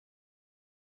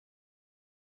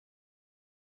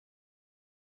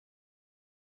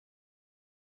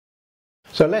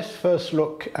So let's first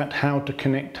look at how to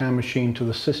connect our machine to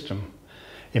the system.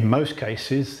 In most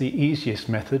cases, the easiest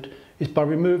method is by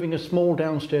removing a small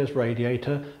downstairs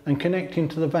radiator and connecting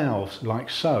to the valves, like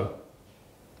so.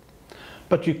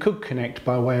 But you could connect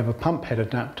by way of a pump head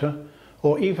adapter,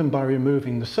 or even by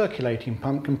removing the circulating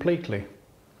pump completely.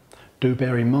 Do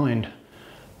bear in mind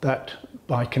that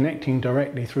by connecting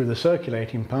directly through the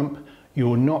circulating pump, you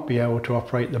will not be able to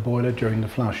operate the boiler during the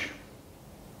flush.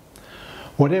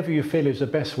 Whatever you feel is the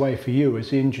best way for you as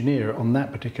the engineer on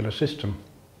that particular system.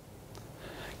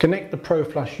 Connect the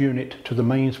Proflush unit to the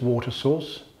mains water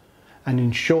source and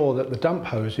ensure that the dump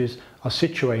hoses are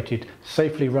situated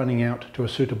safely running out to a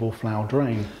suitable flow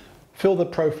drain. Fill the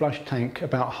Proflush tank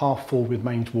about half full with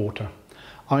mains water.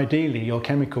 Ideally, your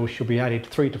chemicals should be added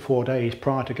 3 to 4 days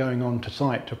prior to going on to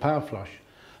site to power flush,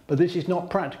 but this is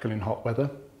not practical in hot weather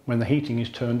when the heating is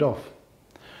turned off.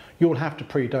 You will have to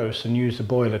pre-dose and use the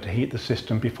boiler to heat the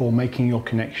system before making your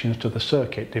connections to the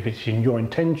circuit if it's in your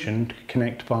intention to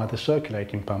connect via the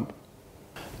circulating pump.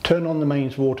 Turn on the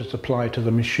mains water supply to the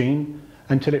machine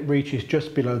until it reaches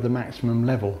just below the maximum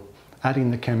level, adding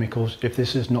the chemicals if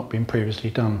this has not been previously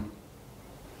done.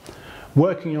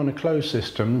 Working on a closed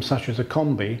system such as a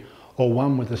combi or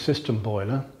one with a system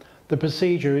boiler, the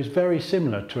procedure is very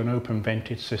similar to an open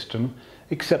vented system,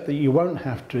 except that you won't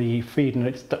have to feed an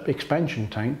expansion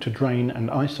tank to drain and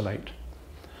isolate.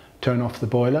 Turn off the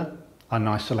boiler and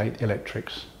isolate the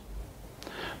electrics.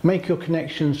 Make your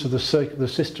connections to the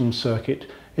system circuit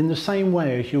in the same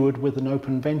way as you would with an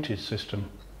open vented system.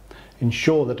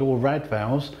 Ensure that all rad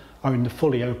valves are in the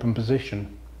fully open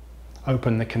position.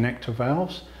 Open the connector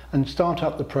valves and start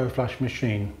up the Proflush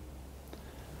machine.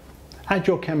 Add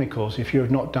your chemicals if you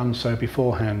have not done so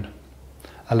beforehand.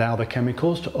 Allow the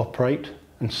chemicals to operate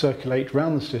and circulate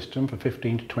around the system for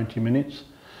 15 to 20 minutes,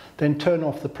 then turn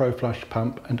off the Proflush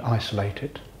pump and isolate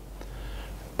it.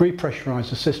 Repressurize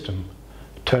the system,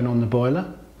 turn on the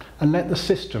boiler and let the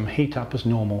system heat up as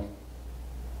normal.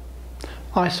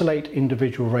 Isolate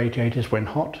individual radiators when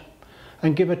hot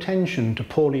and give attention to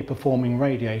poorly performing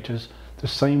radiators the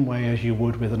same way as you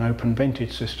would with an open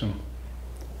vented system.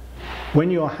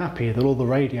 When you are happy that all the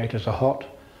radiators are hot,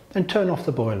 then turn off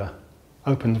the boiler.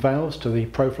 Open the valves to the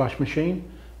Proflush machine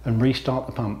and restart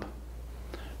the pump.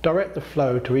 Direct the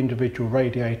flow to individual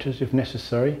radiators if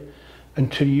necessary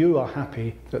until you are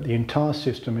happy that the entire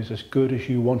system is as good as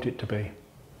you want it to be.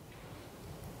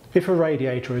 If a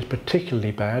radiator is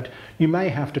particularly bad, you may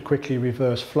have to quickly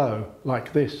reverse flow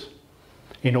like this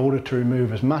in order to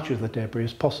remove as much of the debris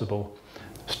as possible.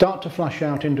 Start to flush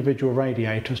out individual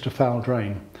radiators to foul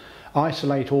drain.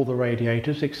 Isolate all the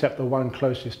radiators except the one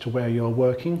closest to where you're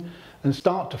working and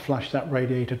start to flush that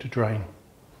radiator to drain.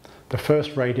 The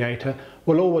first radiator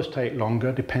will always take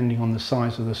longer depending on the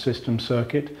size of the system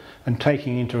circuit and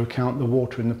taking into account the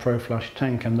water in the Proflush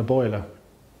tank and the boiler.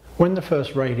 When the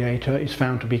first radiator is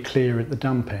found to be clear at the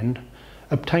dump end,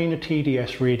 obtain a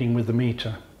TDS reading with the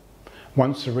meter.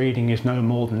 Once the reading is no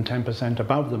more than 10%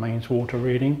 above the mains water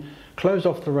reading, close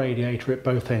off the radiator at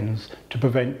both ends to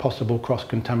prevent possible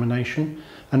cross-contamination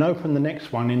and open the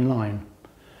next one in line.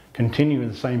 Continue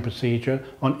the same procedure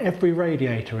on every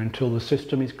radiator until the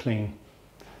system is clean.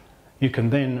 You can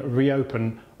then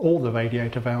reopen all the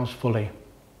radiator valves fully.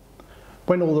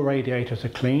 When all the radiators are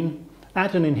clean,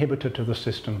 add an inhibitor to the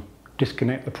system,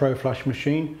 disconnect the Proflush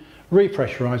machine,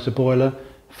 repressurize the boiler,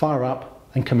 fire up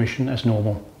and commission as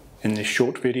normal. In this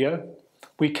short video,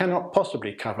 we cannot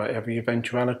possibly cover every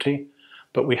eventuality,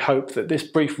 but we hope that this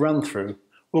brief run-through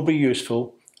will be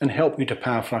useful and help you to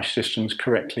power flush systems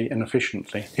correctly and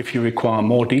efficiently. If you require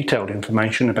more detailed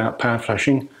information about power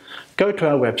flushing, go to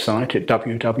our website at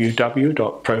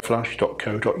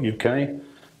www.proflush.co.uk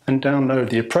and download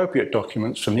the appropriate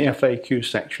documents from the FAQ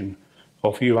section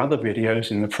or view other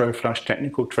videos in the Proflush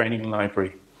Technical Training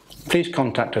Library. Please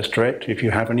contact us direct if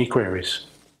you have any queries.